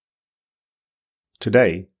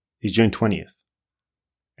Today is June 20th,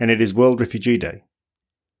 and it is World Refugee Day.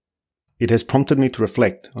 It has prompted me to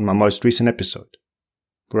reflect on my most recent episode,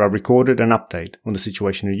 where I recorded an update on the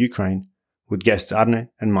situation in Ukraine with guests Arne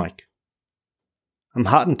and Mike. I'm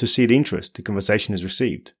heartened to see the interest the conversation has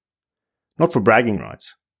received, not for bragging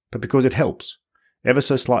rights, but because it helps, ever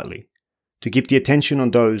so slightly, to keep the attention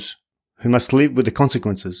on those who must live with the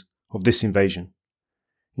consequences of this invasion,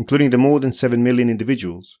 including the more than 7 million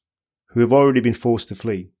individuals who have already been forced to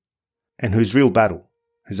flee, and whose real battle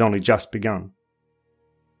has only just begun.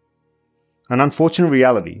 An unfortunate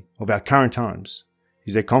reality of our current times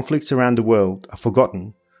is that conflicts around the world are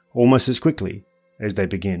forgotten almost as quickly as they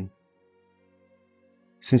begin.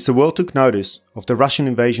 Since the world took notice of the Russian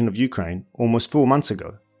invasion of Ukraine almost 4 months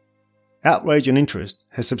ago, outrage and interest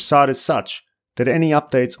has subsided such that any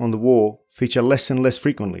updates on the war feature less and less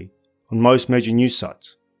frequently on most major news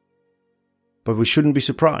sites. But we shouldn't be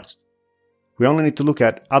surprised. We only need to look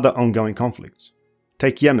at other ongoing conflicts.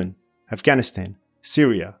 Take Yemen, Afghanistan,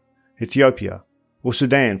 Syria, Ethiopia, or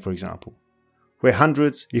Sudan, for example, where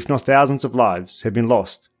hundreds, if not thousands of lives have been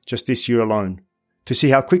lost just this year alone, to see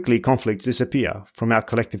how quickly conflicts disappear from our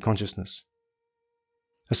collective consciousness.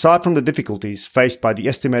 Aside from the difficulties faced by the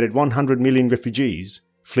estimated 100 million refugees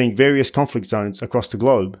fleeing various conflict zones across the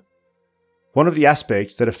globe, one of the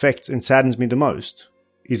aspects that affects and saddens me the most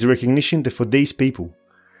is the recognition that for these people,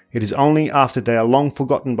 it is only after they are long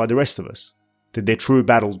forgotten by the rest of us that their true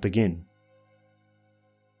battles begin.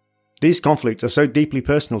 These conflicts are so deeply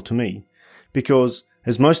personal to me because,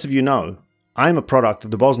 as most of you know, I am a product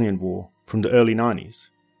of the Bosnian War from the early 90s.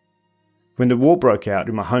 When the war broke out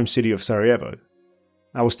in my home city of Sarajevo,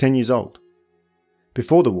 I was 10 years old.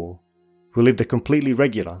 Before the war, we lived a completely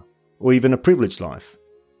regular, or even a privileged life.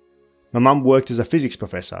 My mum worked as a physics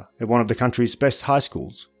professor at one of the country's best high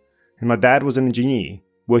schools, and my dad was an engineer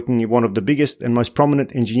working in one of the biggest and most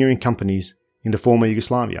prominent engineering companies in the former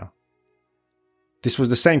Yugoslavia. This was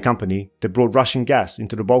the same company that brought Russian gas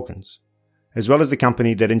into the Balkans, as well as the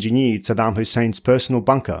company that engineered Saddam Hussein's personal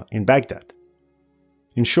bunker in Baghdad.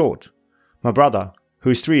 In short, my brother,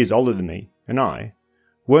 who is 3 years older than me, and I,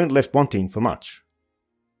 weren't left wanting for much.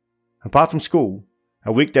 Apart from school,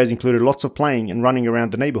 our weekdays included lots of playing and running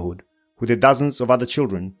around the neighbourhood with the dozens of other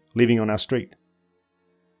children living on our street.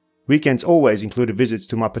 Weekends always included visits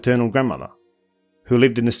to my paternal grandmother, who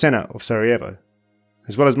lived in the centre of Sarajevo,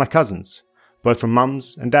 as well as my cousins, both from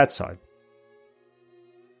mum's and dad's side.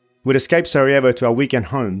 We'd escape Sarajevo to our weekend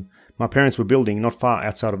home my parents were building not far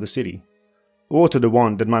outside of the city, or to the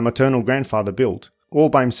one that my maternal grandfather built all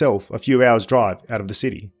by himself a few hours' drive out of the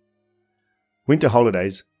city. Winter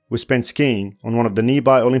holidays were spent skiing on one of the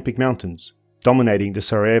nearby Olympic mountains, dominating the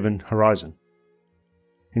Sarajevan horizon.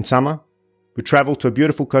 In summer, we travelled to a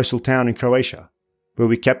beautiful coastal town in Croatia, where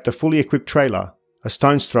we kept a fully equipped trailer a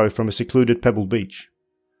stone's throw from a secluded pebbled beach.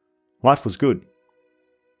 Life was good.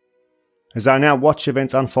 As I now watch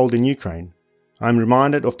events unfold in Ukraine, I am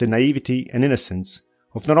reminded of the naivety and innocence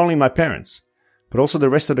of not only my parents, but also the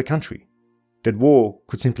rest of the country, that war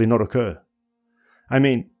could simply not occur. I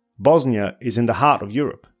mean, Bosnia is in the heart of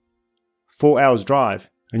Europe. 4 hours drive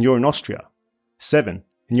and you're in Austria, 7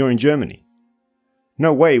 and you're in Germany.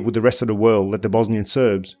 No way would the rest of the world let the Bosnian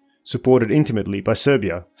Serbs, supported intimately by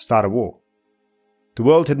Serbia, start a war. The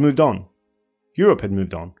world had moved on. Europe had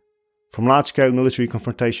moved on from large-scale military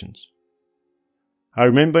confrontations. I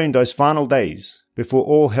remember in those final days, before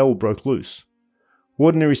all hell broke loose,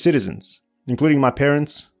 ordinary citizens, including my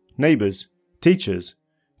parents, neighbours, teachers,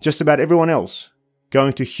 just about everyone else,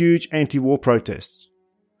 going to huge anti-war protests.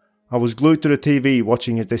 I was glued to the TV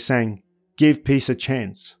watching as they sang, "Give peace a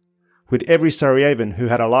chance," with every Sarajevan who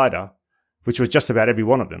had a lighter, which was just about every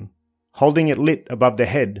one of them, holding it lit above their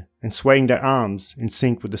head and swaying their arms in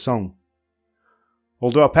sync with the song.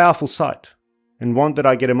 Although a powerful sight, and one that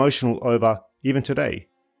I get emotional over even today,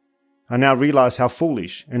 I now realise how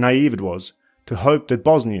foolish and naive it was to hope that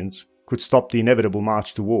Bosnians could stop the inevitable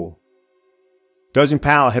march to war. Those in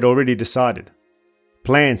power had already decided.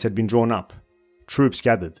 Plans had been drawn up, troops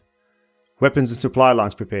gathered, weapons and supply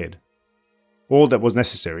lines prepared. All that was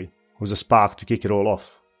necessary was a spark to kick it all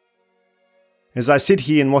off. As I sit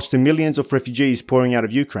here and watch the millions of refugees pouring out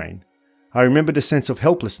of Ukraine, I remember the sense of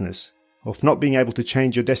helplessness of not being able to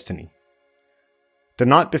change your destiny. The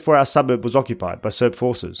night before our suburb was occupied by Serb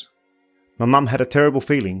forces, my mum had a terrible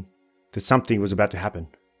feeling that something was about to happen.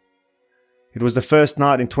 It was the first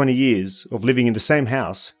night in 20 years of living in the same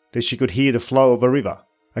house that she could hear the flow of a river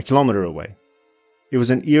a kilometre away. It was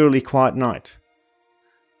an eerily quiet night.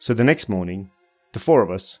 So the next morning, the 4 of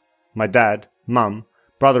us, my dad, mum,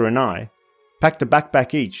 brother and I, packed a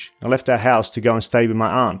backpack each and left our house to go and stay with my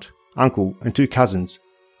aunt, uncle and 2 cousins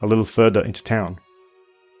a little further into town.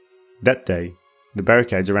 That day, the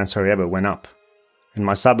barricades around Sarajevo went up, and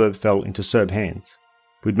my suburb fell into Serb hands,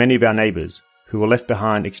 with many of our neighbours who were left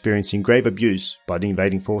behind experiencing grave abuse by the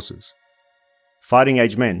invading forces.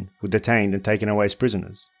 Fighting-age men were detained and taken away as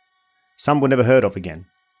prisoners. Some were never heard of again.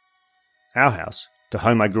 Our house, the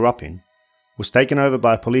home I grew up in, was taken over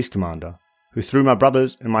by a police commander who threw my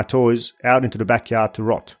brothers and my toys out into the backyard to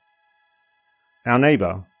rot. Our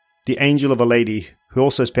neighbour, the angel of a lady who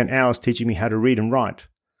also spent hours teaching me how to read and write,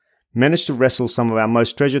 managed to wrestle some of our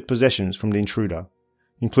most treasured possessions from the intruder,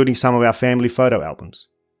 including some of our family photo albums.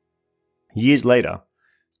 Years later,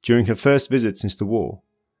 during her first visit since the war,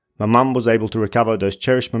 my mum was able to recover those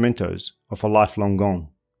cherished mementos of a life long gone.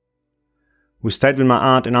 We stayed with my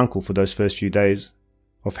aunt and uncle for those first few days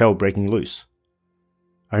of hell breaking loose.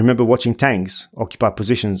 I remember watching tanks occupy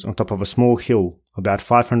positions on top of a small hill about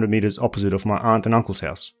 500 meters opposite of my aunt and uncle's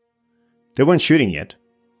house. They weren't shooting yet,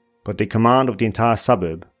 but the command of the entire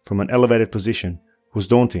suburb from an elevated position was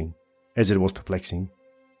daunting as it was perplexing.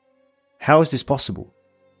 How is this possible?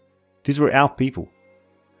 These were our people.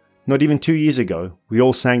 Not even 2 years ago, we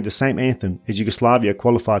all sang the same anthem as Yugoslavia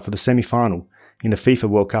qualified for the semi-final in the FIFA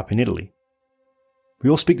World Cup in Italy. We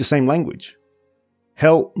all speak the same language.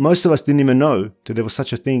 Hell, most of us didn't even know that there was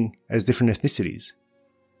such a thing as different ethnicities.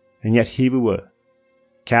 And yet here we were,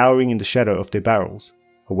 cowering in the shadow of their barrels,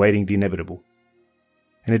 awaiting the inevitable.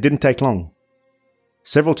 And it didn't take long.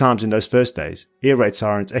 Several times in those first days, air raid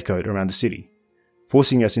sirens echoed around the city,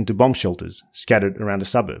 forcing us into bomb shelters scattered around the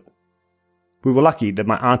suburb. We were lucky that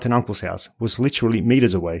my aunt and uncle's house was literally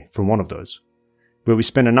meters away from one of those, where we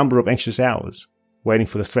spent a number of anxious hours waiting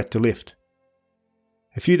for the threat to lift.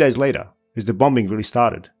 A few days later, as the bombing really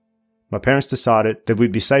started, my parents decided that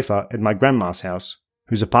we'd be safer at my grandma's house,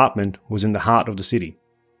 whose apartment was in the heart of the city.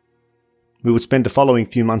 We would spend the following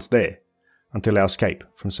few months there, until our escape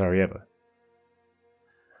from Sarajevo.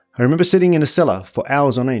 I remember sitting in a cellar for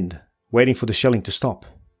hours on end, waiting for the shelling to stop.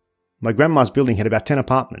 My grandma's building had about 10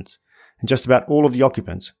 apartments, and just about all of the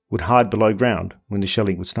occupants would hide below ground when the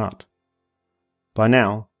shelling would start. By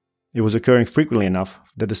now, it was occurring frequently enough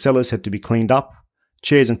that the cellars had to be cleaned up,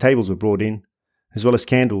 chairs and tables were brought in, as well as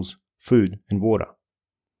candles, food and water.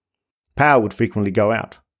 Power would frequently go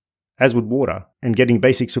out, as would water, and getting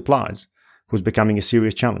basic supplies was becoming a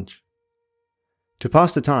serious challenge. To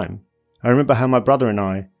pass the time, I remember how my brother and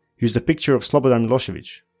I used a picture of Slobodan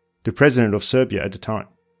Milosevic, the president of Serbia at the time,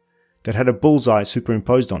 that had a bullseye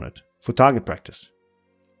superimposed on it for target practice.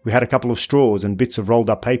 We had a couple of straws and bits of rolled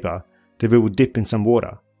up paper that we would dip in some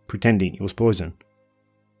water, pretending it was poison.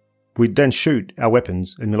 We'd then shoot our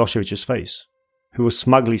weapons at Milosevic's face, who was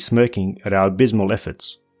smugly smirking at our abysmal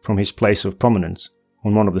efforts from his place of prominence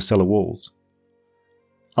on one of the cellar walls.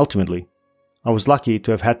 Ultimately, I was lucky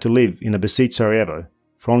to have had to live in a besieged Sarajevo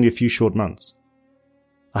for only a few short months.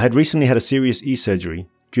 I had recently had a serious ear surgery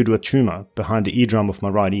due to a tumour behind the eardrum of my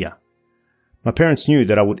right ear. My parents knew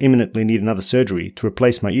that I would imminently need another surgery to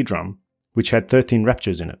replace my eardrum, which had 13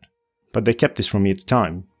 ruptures in it, but they kept this from me at the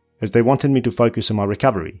time, as they wanted me to focus on my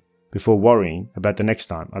recovery before worrying about the next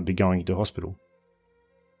time I'd be going into hospital.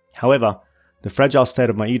 However, the fragile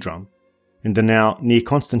state of my eardrum and the now near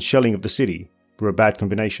constant shelling of the city were a bad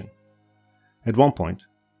combination. At one point,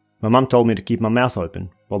 my mum told me to keep my mouth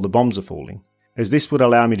open while the bombs are falling, as this would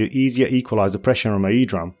allow me to easier equalize the pressure on my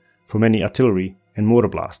eardrum from any artillery and mortar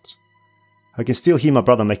blasts. I can still hear my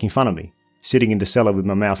brother making fun of me, sitting in the cellar with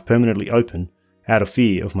my mouth permanently open out of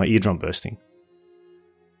fear of my eardrum bursting.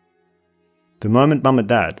 The moment Mum and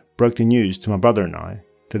Dad broke the news to my brother and I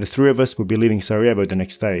that the three of us would be leaving Sarajevo the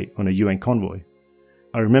next day on a UN convoy,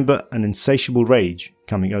 I remember an insatiable rage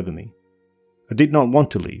coming over me. I did not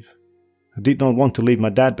want to leave. I did not want to leave my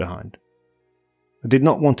dad behind. I did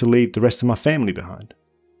not want to leave the rest of my family behind,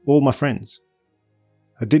 all my friends.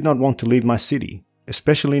 I did not want to leave my city,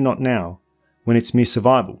 especially not now, when its mere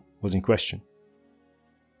survival was in question.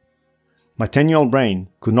 My 10-year-old brain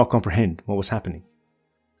could not comprehend what was happening.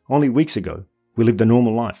 Only weeks ago, we lived a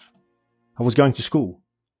normal life. I was going to school.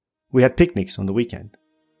 We had picnics on the weekend.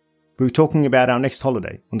 We were talking about our next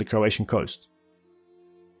holiday on the Croatian coast.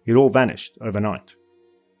 It all vanished overnight.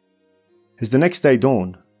 As the next day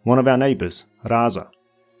dawned, one of our neighbours, Raza,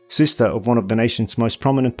 sister of one of the nation's most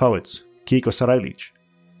prominent poets, Kiko Sarajlić,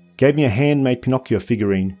 gave me a handmade Pinocchio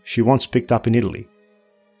figurine she once picked up in Italy.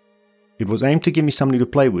 It was aimed to give me something to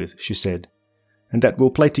play with, she said, and that we'll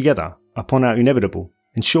play together upon our inevitable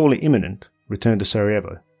and surely imminent return to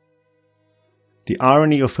Sarajevo. The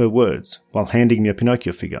irony of her words while handing me a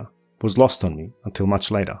Pinocchio figure was lost on me until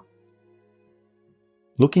much later.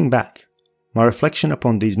 Looking back, my reflection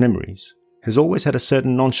upon these memories has always had a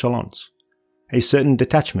certain nonchalance, a certain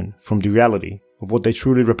detachment from the reality of what they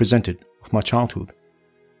truly represented of my childhood.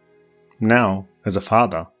 Now, as a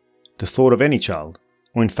father, the thought of any child,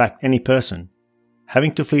 or in fact any person,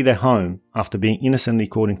 having to flee their home after being innocently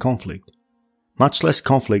caught in conflict, much less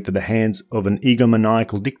conflict at the hands of an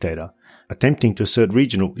egomaniacal dictator attempting to assert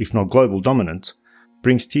regional if not global dominance,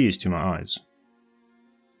 brings tears to my eyes.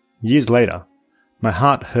 Years later, my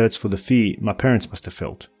heart hurts for the fear my parents must have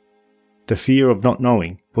felt. The fear of not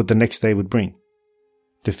knowing what the next day would bring.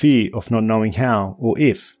 The fear of not knowing how or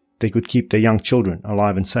if they could keep their young children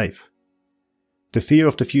alive and safe. The fear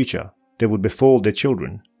of the future that would befall their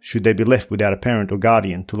children should they be left without a parent or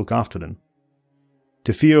guardian to look after them.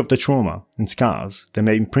 The fear of the trauma and scars that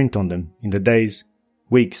may imprint on them in the days,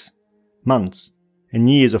 weeks, months, and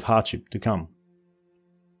years of hardship to come.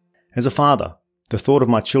 As a father, the thought of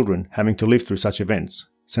my children having to live through such events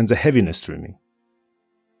sends a heaviness through me.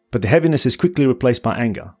 But the heaviness is quickly replaced by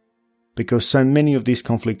anger, because so many of these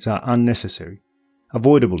conflicts are unnecessary,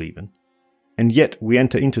 avoidable even, and yet we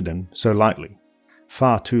enter into them so lightly,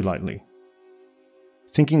 far too lightly.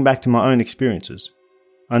 Thinking back to my own experiences,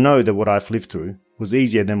 I know that what I've lived through was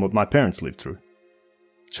easier than what my parents lived through.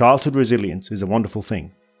 Childhood resilience is a wonderful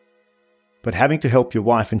thing, but having to help your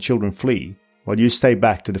wife and children flee while you stay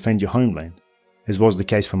back to defend your homeland, as was the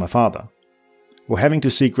case for my father, or having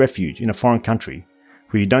to seek refuge in a foreign country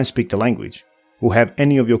where you don't speak the language or have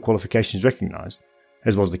any of your qualifications recognized,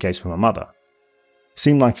 as was the case for my mother,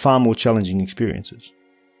 seem like far more challenging experiences.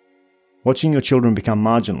 Watching your children become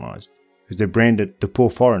marginalized as they're branded the poor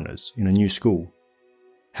foreigners in a new school,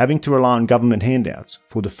 having to rely on government handouts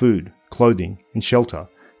for the food, clothing, and shelter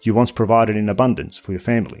you once provided in abundance for your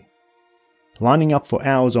family, lining up for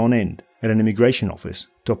hours on end at an immigration office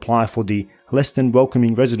to apply for the less than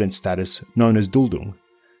welcoming resident status known as Duldung,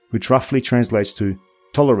 which roughly translates to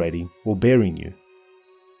tolerating or bearing you.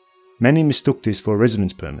 Many mistook this for a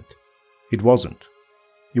residence permit. It wasn't.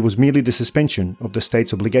 It was merely the suspension of the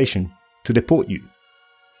state's obligation to deport you.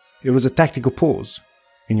 It was a tactical pause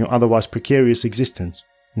in your otherwise precarious existence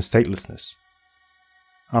and statelessness.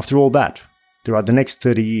 After all that, there are the next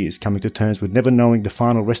 30 years coming to terms with never knowing the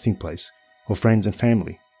final resting place of friends and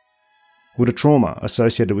family, or the trauma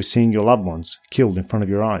associated with seeing your loved ones killed in front of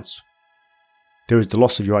your eyes. There is the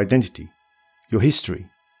loss of your identity, your history,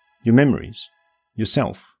 your memories,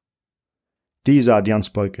 yourself. These are the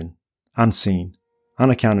unspoken, unseen,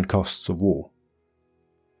 unaccounted costs of war.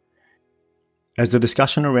 As the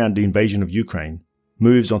discussion around the invasion of Ukraine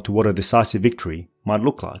moves on to what a decisive victory might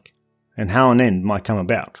look like and how an end might come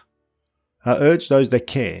about, I urge those that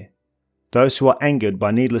care, those who are angered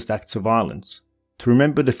by needless acts of violence, to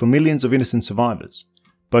remember that for millions of innocent survivors,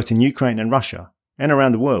 both in Ukraine and Russia and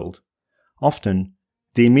around the world, often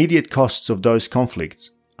the immediate costs of those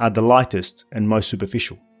conflicts are the lightest and most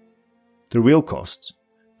superficial. The real costs,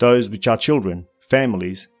 those which our children,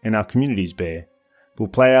 families, and our communities bear, will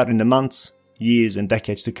play out in the months, years, and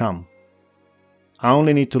decades to come. I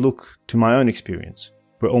only need to look to my own experience,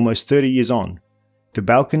 where almost 30 years on, the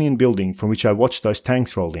balcony and building from which I watched those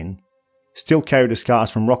tanks roll in still carry the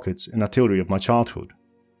scars from rockets and artillery of my childhood,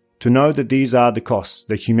 to know that these are the costs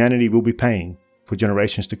that humanity will be paying for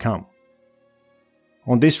generations to come.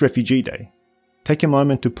 On this Refugee Day, take a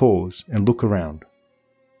moment to pause and look around.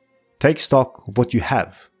 Take stock of what you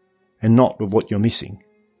have and not of what you're missing.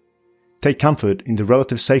 Take comfort in the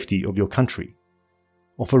relative safety of your country,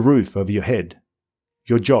 of a roof over your head,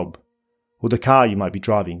 your job, or the car you might be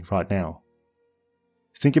driving right now.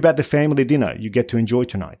 Think about the family dinner you get to enjoy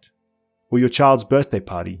tonight, or your child's birthday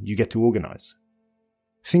party you get to organize.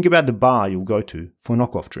 Think about the bar you'll go to for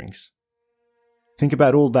knockoff drinks. Think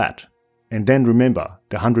about all that, and then remember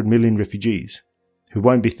the 100 million refugees who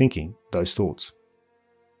won't be thinking those thoughts.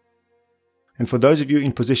 And for those of you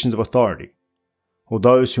in positions of authority, or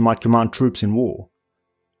those who might command troops in war,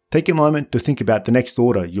 take a moment to think about the next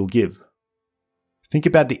order you'll give. Think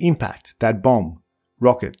about the impact that bomb,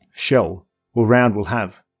 rocket, shell, or round will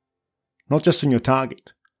have, not just on your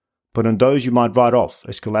target, but on those you might write off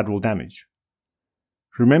as collateral damage.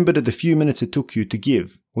 Remember that the few minutes it took you to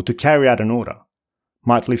give or to carry out an order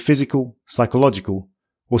might leave physical, psychological,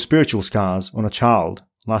 or spiritual scars on a child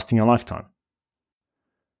lasting a lifetime.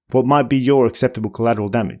 What might be your acceptable collateral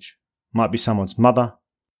damage might be someone's mother,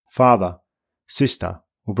 father, sister,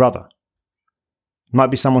 or brother. It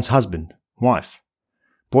might be someone's husband, wife,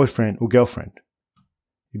 boyfriend, or girlfriend.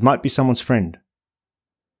 It might be someone's friend.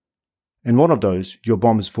 And one of those your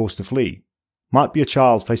bomb is forced to flee might be a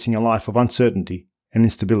child facing a life of uncertainty and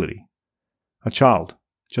instability. A child,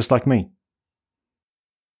 just like me.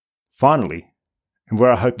 Finally, and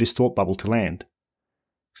where I hope this thought bubble to land,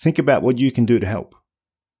 Think about what you can do to help.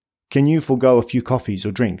 Can you forego a few coffees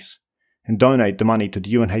or drinks and donate the money to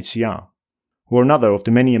the UNHCR or another of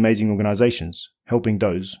the many amazing organisations helping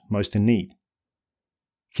those most in need?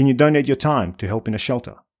 Can you donate your time to help in a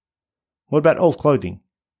shelter? What about old clothing?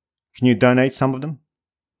 Can you donate some of them?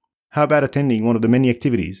 How about attending one of the many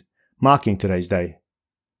activities marking today's day?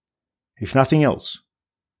 If nothing else,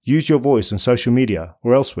 use your voice on social media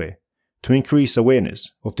or elsewhere to increase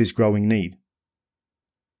awareness of this growing need.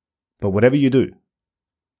 But whatever you do,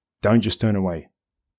 don't just turn away.